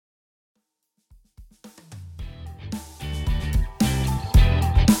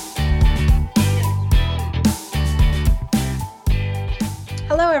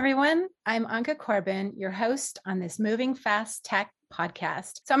everyone. I'm Anka Corbin, your host on this Moving Fast Tech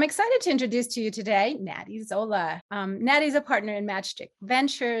podcast. So I'm excited to introduce to you today Natty Zola. Natty's a partner in Matchstick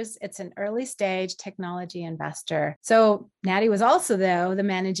Ventures. It's an early stage technology investor. So Natty was also, though, the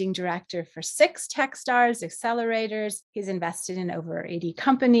managing director for 6 Techstars accelerators. He's invested in over 80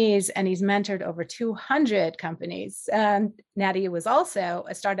 companies and he's mentored over 200 companies. Natty was also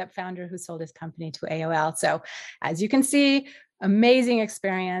a startup founder who sold his company to AOL. So as you can see, amazing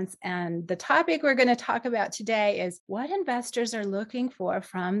experience. And the topic we're going to talk about today is what investors are looking for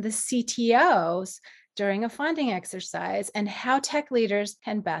from the CTOs during a funding exercise and how tech leaders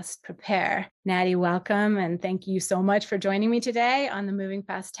can best prepare. Natty, welcome. And thank you so much for joining me today on the Moving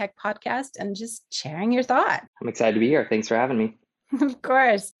Fast Tech podcast and just sharing your thought. I'm excited to be here. Thanks for having me. Of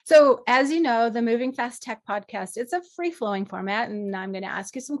course. So as you know, the Moving Fast Tech podcast, it's a free-flowing format, and I'm going to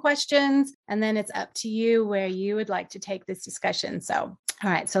ask you some questions, and then it's up to you where you would like to take this discussion. So, all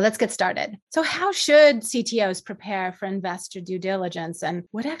right, so let's get started. So how should CTOs prepare for investor due diligence, and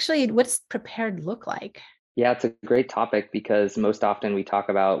what's prepared look like? Yeah, it's a great topic because most often we talk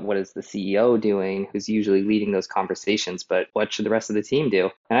about what is the CEO doing, who's usually leading those conversations, but what should the rest of the team do?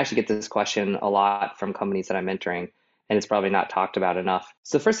 And I actually get this question a lot from companies that I'm mentoring, and it's probably not talked about enough.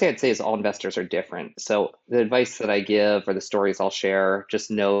 So the first thing I'd say is all investors are different. So the advice that I give or the stories I'll share, just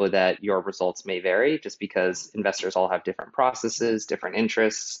know that your results may vary just because investors all have different processes, different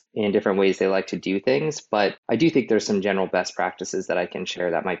interests, and different ways they like to do things. But I do think there's some general best practices that I can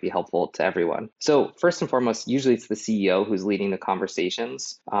share that might be helpful to everyone. So first and foremost, usually it's the CEO who's leading the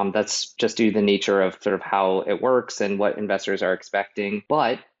conversations. That's just due to the nature of sort of how it works and what investors are expecting.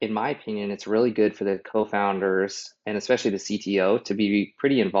 But in my opinion, it's really good for the co-founders and especially the CTO to be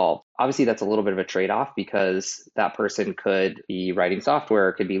pretty involved. Obviously, that's a little bit of a trade-off because that person could be writing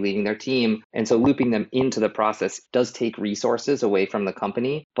software, could be leading their team. And so looping them into the process does take resources away from the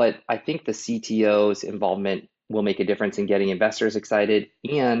company. But I think the CTO's involvement will make a difference in getting investors excited.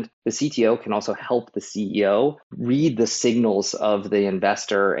 And the CTO can also help the CEO read the signals of the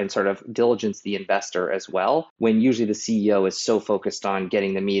investor and sort of diligence the investor as well, when usually the CEO is so focused on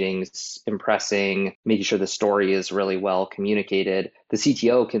getting the meetings, impressing, making sure the story is really well communicated. The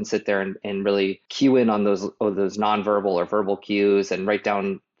CTO can sit there and really cue in on those nonverbal or verbal cues and write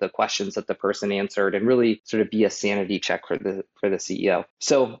down the questions that the person answered and really sort of be a sanity check for the CEO.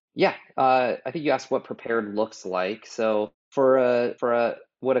 So yeah, I think you asked what prepared looks like. So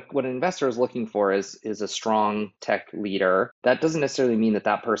what an investor is looking for is a strong tech leader. That doesn't necessarily mean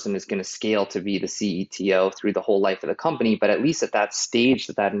that person is going to scale to be the CTO through the whole life of the company, but at least at that stage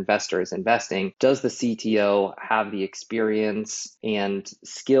that investor is investing, does the CTO have the experience and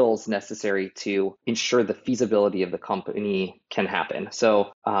skills necessary to ensure the feasibility of the company can happen?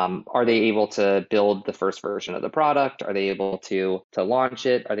 So are they able to build the first version of the product? Are they able to launch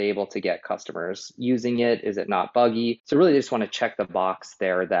it? Are they able to get customers using it? Is it not buggy? So really, they just want to check the box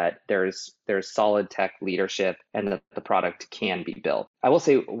there that there's solid tech leadership and that the product can be built. I will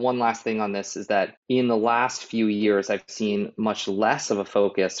say one last thing on this is that in the last few years, I've seen much less of a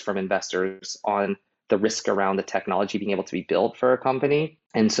focus from investors on the risk around the technology being able to be built for a company.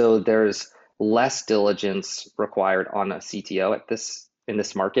 And so there's less diligence required on a CTO in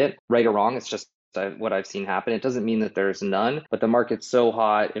this market. Right or wrong, it's just what I've seen happen. It doesn't mean that there's none, but the market's so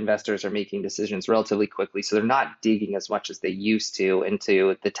hot, investors are making decisions relatively quickly. So they're not digging as much as they used to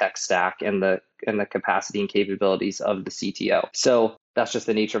into the tech stack and the capacity and capabilities of the CTO. So that's just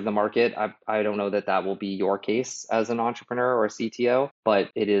the nature of the market. I don't know that will be your case as an entrepreneur or a CTO, but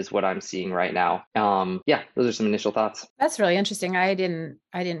it is what I'm seeing right now. Yeah, those are some initial thoughts. That's really interesting. I didn't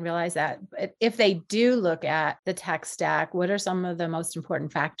realize that. But if they do look at the tech stack, what are some of the most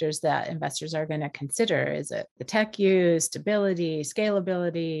important factors that investors are going to consider? Is it the tech use, stability,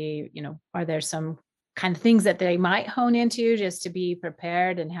 scalability? Are there some kind of things that they might hone into just to be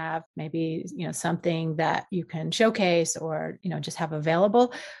prepared and have maybe, something that you can showcase or, just have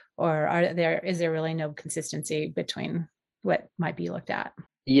available? Or is there really no consistency between what might be looked at?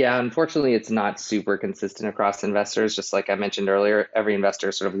 Yeah, unfortunately, it's not super consistent across investors. Just like I mentioned earlier, every investor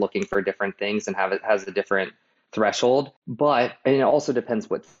is sort of looking for different things and has a different threshold. And it also depends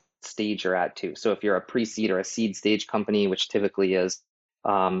what stage you're at too. So if you're a pre-seed or a seed stage company, which typically is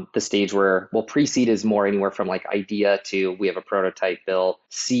the stage where, pre-seed is more anywhere from like idea to we have a prototype built.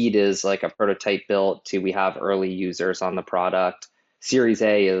 Seed is like a prototype built to we have early users on the product. Series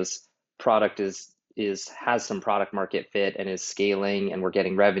A is product has some product market fit and is scaling and we're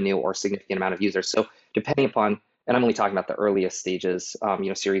getting revenue or significant amount of users. So depending upon And I'm only talking about the earliest stages.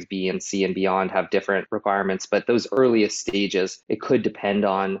 Series B and C and beyond have different requirements, but those earliest stages, it could depend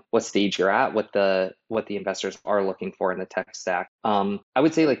on what stage you're at, what the investors are looking for in the tech stack. I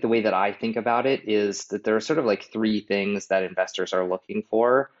would say like the way that I think about it is that there are sort of like three things that investors are looking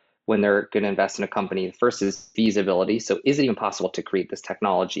for when they're going to invest in a company. The first is feasibility. So is it even possible to create this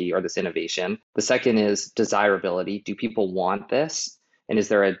technology or this innovation? The second is desirability. Do people want this? And is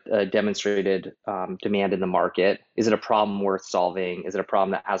there a demonstrated demand in the market? Is it a problem worth solving? Is it a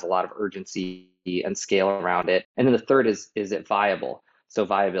problem that has a lot of urgency and scale around it? And then the third is it viable? So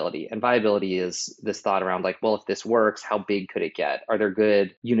viability. And viability is this thought around like, well, if this works, how big could it get? Are there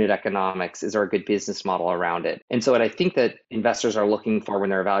good unit economics? Is there a good business model around it? And so what I think that investors are looking for when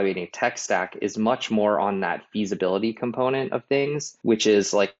they're evaluating a tech stack is much more on that feasibility component of things, which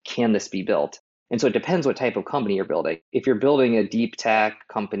is like, can this be built? And so it depends what type of company you're building. If you're building a deep tech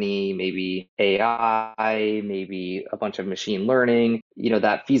company, maybe AI, maybe a bunch of machine learning,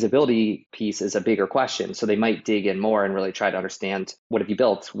 that feasibility piece is a bigger question. So they might dig in more and really try to understand, what have you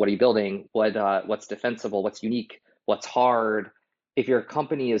built? What are you building? What's defensible? What's unique? What's hard? If your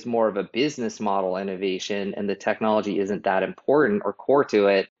company is more of a business model innovation and the technology isn't that important or core to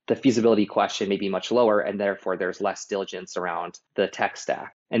it, the feasibility question may be much lower, and therefore there's less diligence around the tech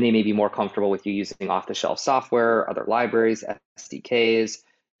stack. And they may be more comfortable with you using off-the-shelf software, other libraries, SDKs,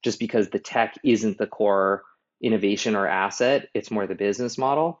 just because the tech isn't the core innovation or asset, it's more the business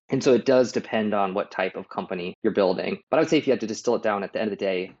model. And so it does depend on what type of company you're building. But I would say if you had to distill it down at the end of the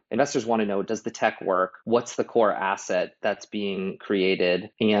day, investors want to know, does the tech work? What's the core asset that's being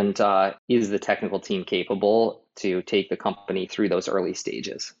created? And is the technical team capable to take the company through those early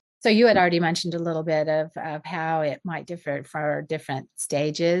stages? So you had already mentioned a little bit of how it might differ for different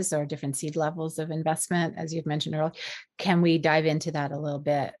stages or different seed levels of investment, as you've mentioned earlier. Can we dive into that a little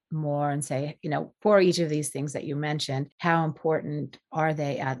bit more and say, for each of these things that you mentioned, how important are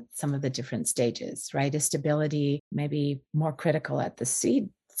they at some of the different stages, right? Is stability maybe more critical at the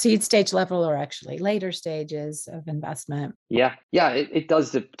seed stage level or actually later stages of investment? Yeah, it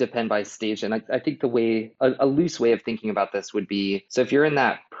does depend by stage. And I think a loose way of thinking about this would be, so if you're in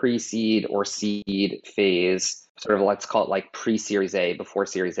that pre-seed or seed phase, sort of let's call it like pre-Series A, before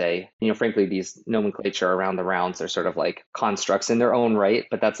Series A, frankly, these nomenclature around the rounds are sort of like constructs in their own right,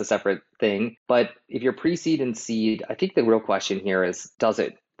 but that's a separate thing. But if you're pre-seed and seed, I think the real question here is, does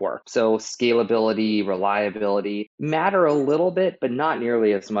it work? So scalability, reliability matter a little bit, but not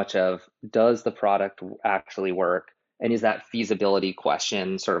nearly as much of, does the product actually work? And is that feasibility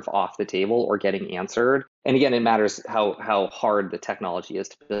question sort of off the table or getting answered? And again, it matters how hard the technology is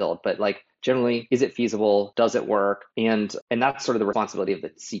to build, but like generally, is it feasible? Does it work? And that's sort of the responsibility of the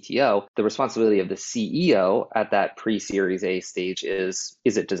CTO. The responsibility of the CEO at that pre-Series A stage is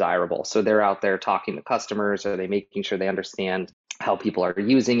it desirable? So they're out there talking to customers. Are they making sure they understand how people are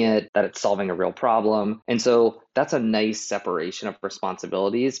using it, that it's solving a real problem? And so that's a nice separation of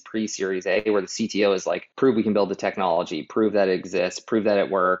responsibilities pre-Series A, where the CTO is like, prove we can build the technology, prove that it exists, prove that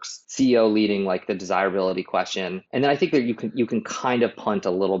it works. CEO leading like the desirability question. And then I think that you can kind of punt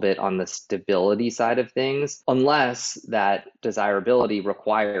a little bit on the stability side of things, unless that desirability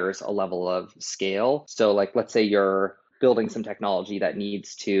requires a level of scale. So like, let's say you're building some technology that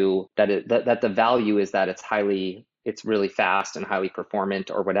needs to, that the value is that it's really fast and highly performant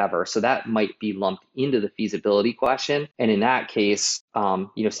or whatever. So that might be lumped into the feasibility question. And in that case,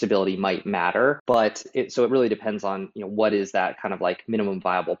 stability might matter, but so it really depends on, what is that kind of like minimum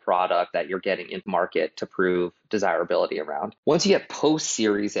viable product that you're getting in market to prove desirability around. Once you get post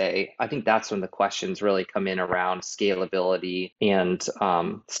Series A, I think that's when the questions really come in around scalability and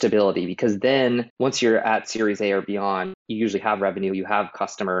stability, because then once you're at Series A or beyond, you usually have revenue, you have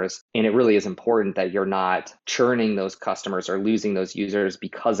customers, and it really is important that you're not churning those customers or losing those users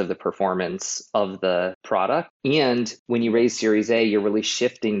because of the performance of the product. And when you raise Series A, you're really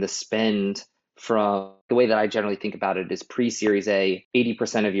shifting the spend from, the way that I generally think about it is pre-Series A,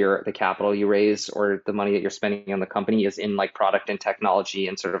 80% of the capital you raise or the money that you're spending on the company is in like product and technology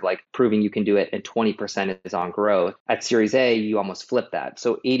and sort of like proving you can do it, and 20% is on growth. At Series A, you almost flip that.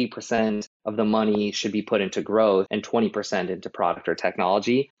 So 80% of the money should be put into growth and 20% into product or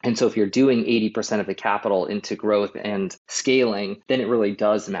technology. And so if you're doing 80% of the capital into growth and scaling, then it really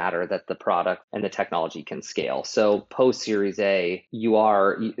does matter that the product and the technology can scale. So post Series A,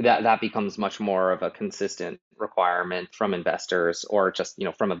 that becomes much more of a consistent requirement from investors, or just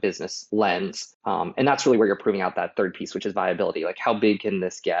from a business lens, and that's really where you're proving out that third piece, which is viability. Like, how big can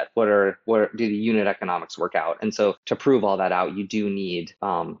this get? What do the unit economics work out? And so to prove all that out, you do need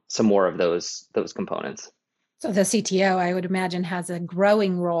some more of those components. So the CTO, I would imagine, has a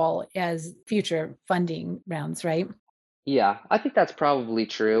growing role as future funding rounds, right? Yeah, I think that's probably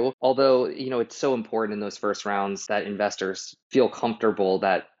true. Although, it's so important in those first rounds that investors feel comfortable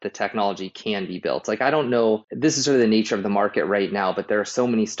that the technology can be built. Like, I don't know, this is sort of the nature of the market right now, but there are so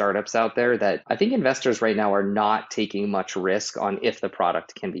many startups out there that I think investors right now are not taking much risk on if the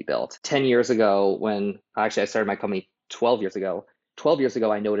product can be built. 10 years ago, when actually I started my company 12 years ago, 12 years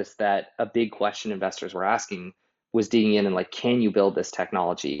ago, I noticed that a big question investors were asking was digging in and like, can you build this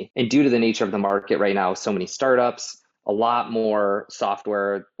technology? And due to the nature of the market right now, so many startups, a lot more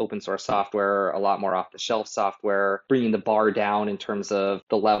software, open source software, a lot more off the shelf software, bringing the bar down in terms of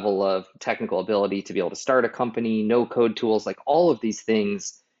the level of technical ability to be able to start a company, no code tools, like all of these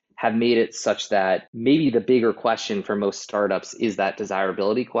things have made it such that maybe the bigger question for most startups is that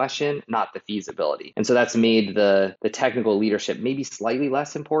desirability question, not the feasibility. And so that's made the technical leadership maybe slightly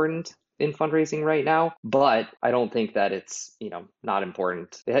less important in fundraising right now, but I don't think that it's, not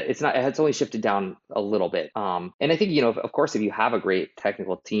important. It's only shifted down a little bit. And I think, of course, if you have a great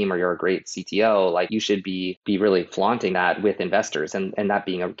technical team or you're a great CTO, like you should be really flaunting that with investors and that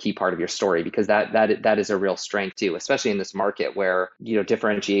being a key part of your story, because that is a real strength too, especially in this market where,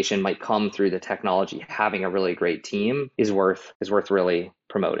 differentiation might come through the technology. Having a really great team is worth really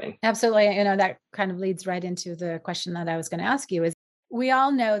promoting. Absolutely. That kind of leads right into the question that I was going to ask you is, we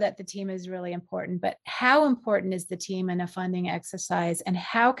all know that the team is really important, but how important is the team in a funding exercise, and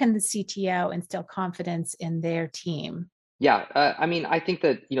how can the CTO instill confidence in their team? Yeah, I mean, I think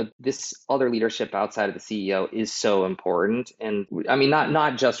that, this other leadership outside of the CEO is so important. And I mean,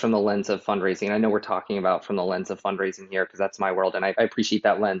 not just from the lens of fundraising. I know we're talking about from the lens of fundraising here because that's my world and I appreciate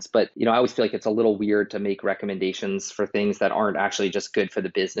that lens. But, I always feel like it's a little weird to make recommendations for things that aren't actually just good for the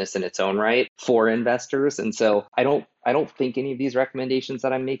business in its own right for investors. And so I don't think any of these recommendations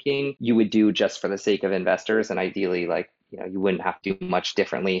that I'm making you would do just for the sake of investors. And ideally, like, you wouldn't have to do much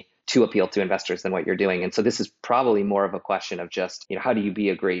differently to appeal to investors than what you're doing. And so this is probably more of a question of just, how do you be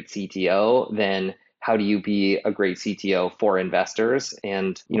a great CTO than how do you be a great CTO for investors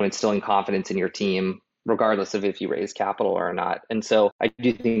and, instilling confidence in your team, regardless of if you raise capital or not. And so I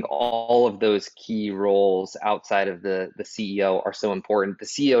do think all of those key roles outside of the CEO are so important. The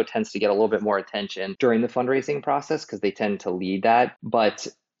CEO tends to get a little bit more attention during the fundraising process because they tend to lead that. But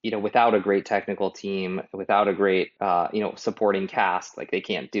without a great technical team, without a great, supporting cast, like they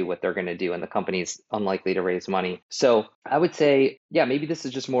can't do what they're going to do, and the company's unlikely to raise money. So I would say, yeah, maybe this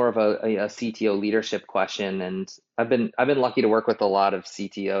is just more of a CTO leadership question. And I've been lucky to work with a lot of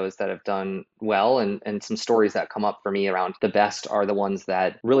CTOs that have done well, and some stories that come up for me around the best are the ones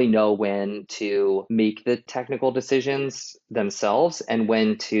that really know when to make the technical decisions themselves and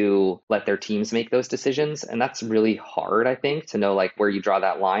when to let their teams make those decisions. And that's really hard, I think, to know like where you draw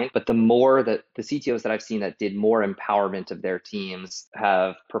that line. But the more that the CTOs that I've seen that did more empowerment of their teams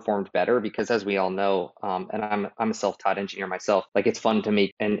have performed better, because as we all know, and I'm a self-taught engineer myself, like it's fun to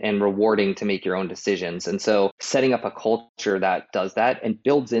make and rewarding to make your own decisions. And so setting up a culture that does that and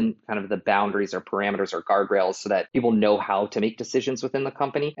builds in kind of the boundaries or parameters or guardrails so that people know how to make decisions within the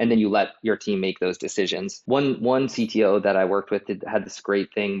company, and then you let your team make those decisions. One CTO that I worked with had this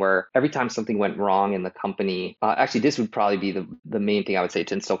great thing where every time something went wrong in the company, actually this would probably be the main thing I would say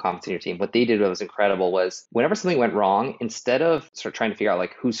to instill confidence in your team. What they did that was incredible was whenever something went wrong, instead of sort of trying to figure out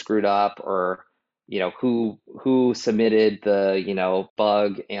like who screwed up or who submitted the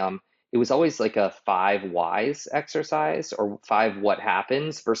bug, it was always like a 5 whys exercise or 5 what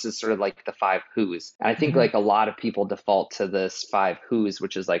happens versus sort of like the 5 who's. And I think like a lot of people default to this 5 who's,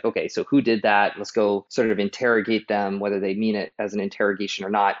 which is like, okay, so who did that? Let's go sort of interrogate them, whether they mean it as an interrogation or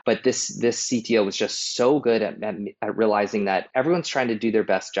not. But this CTO was just so good at realizing that everyone's trying to do their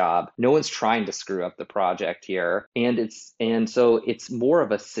best job. No one's trying to screw up the project here. And so it's more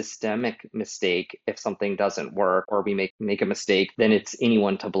of a systemic mistake if something doesn't work or we make a mistake than it's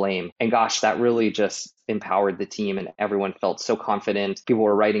anyone to blame. And gosh, that really just empowered the team and everyone felt so confident. People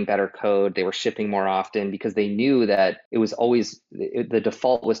were writing better code. They were shipping more often because they knew that it was always the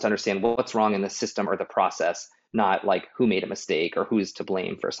default was to understand what's wrong in the system or the process, not like who made a mistake or who's to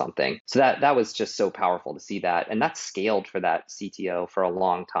blame for something. So that was just so powerful to see that. And that's scaled for that CTO for a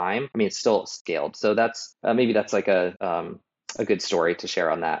long time. I mean, it's still scaled. So that's maybe that's like a good story to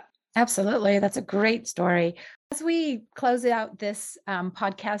share on that. Absolutely. That's a great story. As we close out this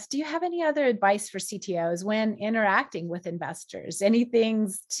podcast, do you have any other advice for CTOs when interacting with investors? Any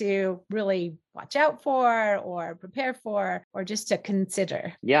things to really watch out for or prepare for, or just to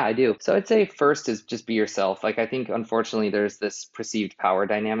consider? Yeah, I do. So I'd say first is just be yourself. Like I think unfortunately there's this perceived power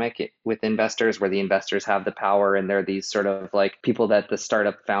dynamic with investors where the investors have the power and they're these sort of like people that the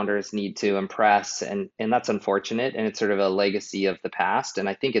startup founders need to impress, and that's unfortunate, and it's sort of a legacy of the past, and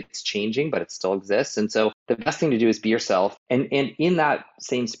I think it's changing but it still exists. And so the best thing to do is be yourself. And in that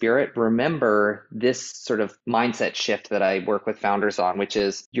same spirit, remember this sort of mindset shift that I work with founders on, which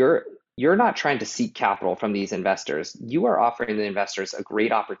is you're not trying to seek capital from these investors. You are offering the investors a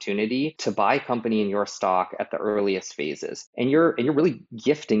great opportunity to buy company in your stock at the earliest phases. And you're really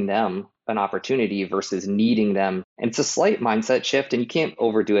gifting them an opportunity versus needing them. And it's a slight mindset shift, and you can't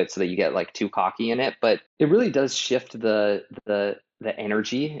overdo it so that you get like too cocky in it, but it really does shift the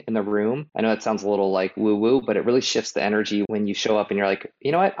energy in the room. I know it sounds a little like woo woo, but it really shifts the energy when you show up and you're like,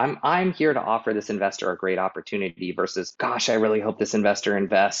 you know what, I'm here to offer this investor a great opportunity versus, gosh, I really hope this investor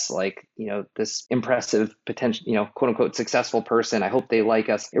invests like, this impressive potential, quote unquote successful person. I hope they like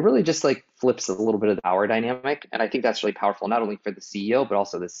us. It really just like flips a little bit of the power dynamic. And I think that's really powerful, not only for the CEO, but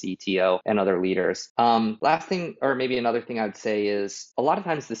also the CTO and other leaders. Last thing, or maybe another thing I'd say is a lot of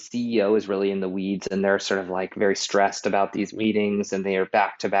times the CEO is really in the weeds and they're sort of like very stressed about these meetings and they are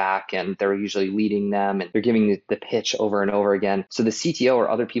back to back and they're usually leading them and they're giving the pitch over and over again. So the CTO or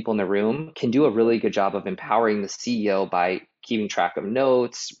other people in the room can do a really good job of empowering the CEO by keeping track of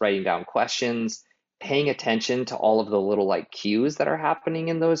notes, writing down questions, paying attention to all of the little like cues that are happening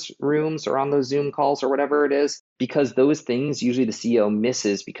in those rooms or on those Zoom calls or whatever it is, because those things usually the CEO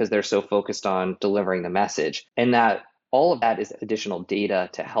misses because they're so focused on delivering the message. And that all of that is additional data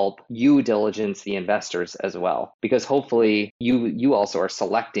to help you diligence the investors as well, because hopefully you also are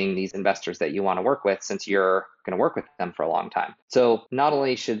selecting these investors that you want to work with since you're going to work with them for a long time. So not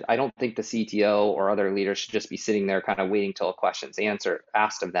only I don't think the CTO or other leaders should just be sitting there kind of waiting till a question's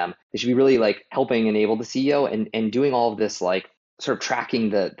asked of them. They should be really like helping enable the CEO and doing all of this like sort of tracking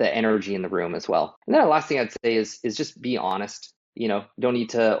the energy in the room as well. And then the last thing I'd say is just be honest. You don't need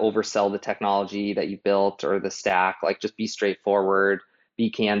to oversell the technology that you built or the stack. Like just be straightforward, be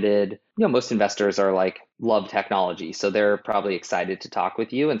candid. Most investors are like love technology, so they're probably excited to talk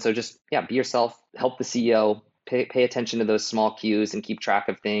with you. And so just be yourself, help the CEO, pay attention to those small cues and keep track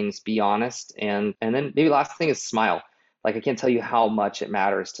of things, be honest. And then maybe last thing is smile. Like I can't tell you how much it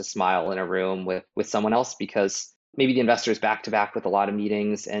matters to smile in a room with someone else, because maybe the investor is back to back with a lot of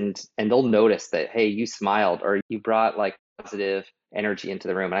meetings and they'll notice that, hey, you smiled or you brought like positive energy into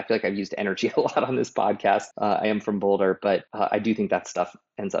the room. And I feel like I've used energy a lot on this podcast. I am from Boulder, but I do think that stuff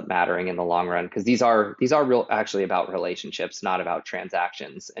ends up mattering in the long run, because these are real actually about relationships, not about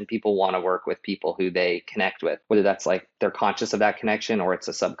transactions. And people want to work with people who they connect with, whether that's like they're conscious of that connection or it's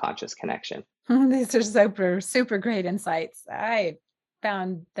a subconscious connection. These are super, super great insights. I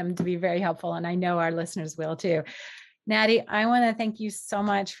found them to be very helpful, and I know our listeners will too. Natty, I want to thank you so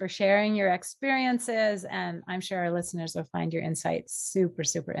much for sharing your experiences, and I'm sure our listeners will find your insights super,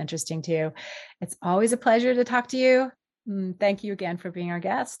 super interesting too. It's always a pleasure to talk to you. Thank you again for being our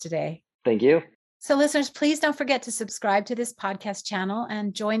guest today. Thank you. So listeners, please don't forget to subscribe to this podcast channel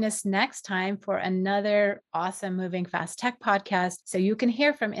and join us next time for another awesome Moving Fast Tech podcast, so you can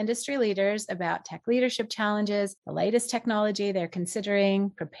hear from industry leaders about tech leadership challenges, the latest technology they're considering,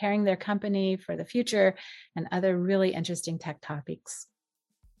 preparing their company for the future, and other really interesting tech topics.